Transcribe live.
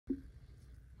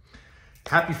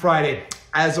Happy Friday.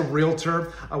 As a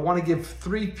realtor, I want to give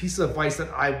 3 pieces of advice that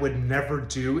I would never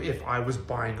do if I was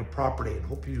buying a property, and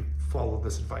hope you follow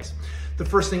this advice. The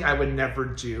first thing I would never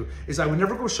do is I would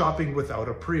never go shopping without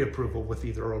a pre-approval with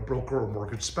either a broker or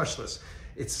mortgage specialist.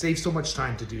 It saves so much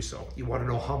time to do so. You want to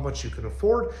know how much you can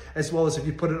afford, as well as if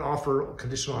you put an offer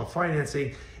conditional on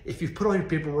financing. If you've put all your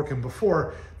paperwork in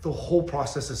before, the whole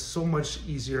process is so much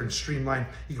easier and streamlined.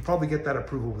 You could probably get that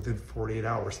approval within 48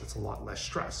 hours. That's a lot less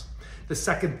stress. The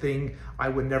second thing I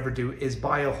would never do is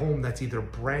buy a home that's either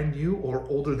brand new or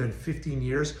older than 15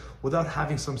 years without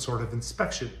having some sort of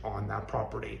inspection on that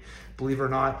property. Believe it or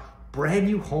not, brand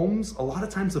new homes, a lot of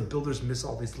times the builders miss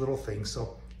all these little things.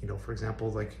 So, for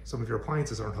example, like some of your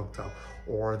appliances aren't hooked up,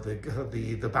 or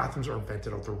the bathrooms aren't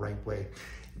vented out the right way.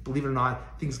 Believe it or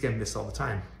not, things get missed all the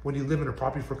time. When you live in a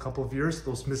property for a couple of years,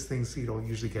 those missed things,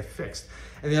 usually get fixed.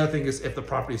 And the other thing is, if the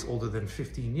property is older than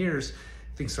 15 years,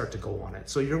 things start to go on it.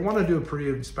 So you want to do a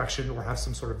pre-inspection or have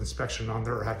some sort of inspection on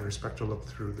there, or have your inspector look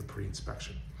through the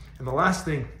pre-inspection. And the last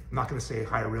thing, I'm not going to say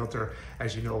hire a realtor.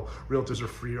 As you know, realtors are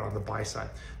free on the buy side.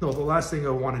 No, the last thing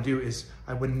I want to do is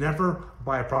I would never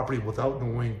buy a property without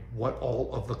knowing what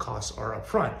all of the costs are up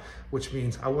front, which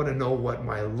means I want to know what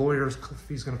my lawyer's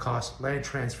fee is going to cost, land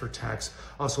transfer tax.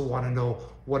 I also want to know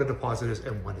what a deposit is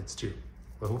and when it's due.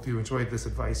 I hope you enjoyed this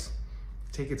advice.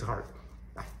 Take it to heart.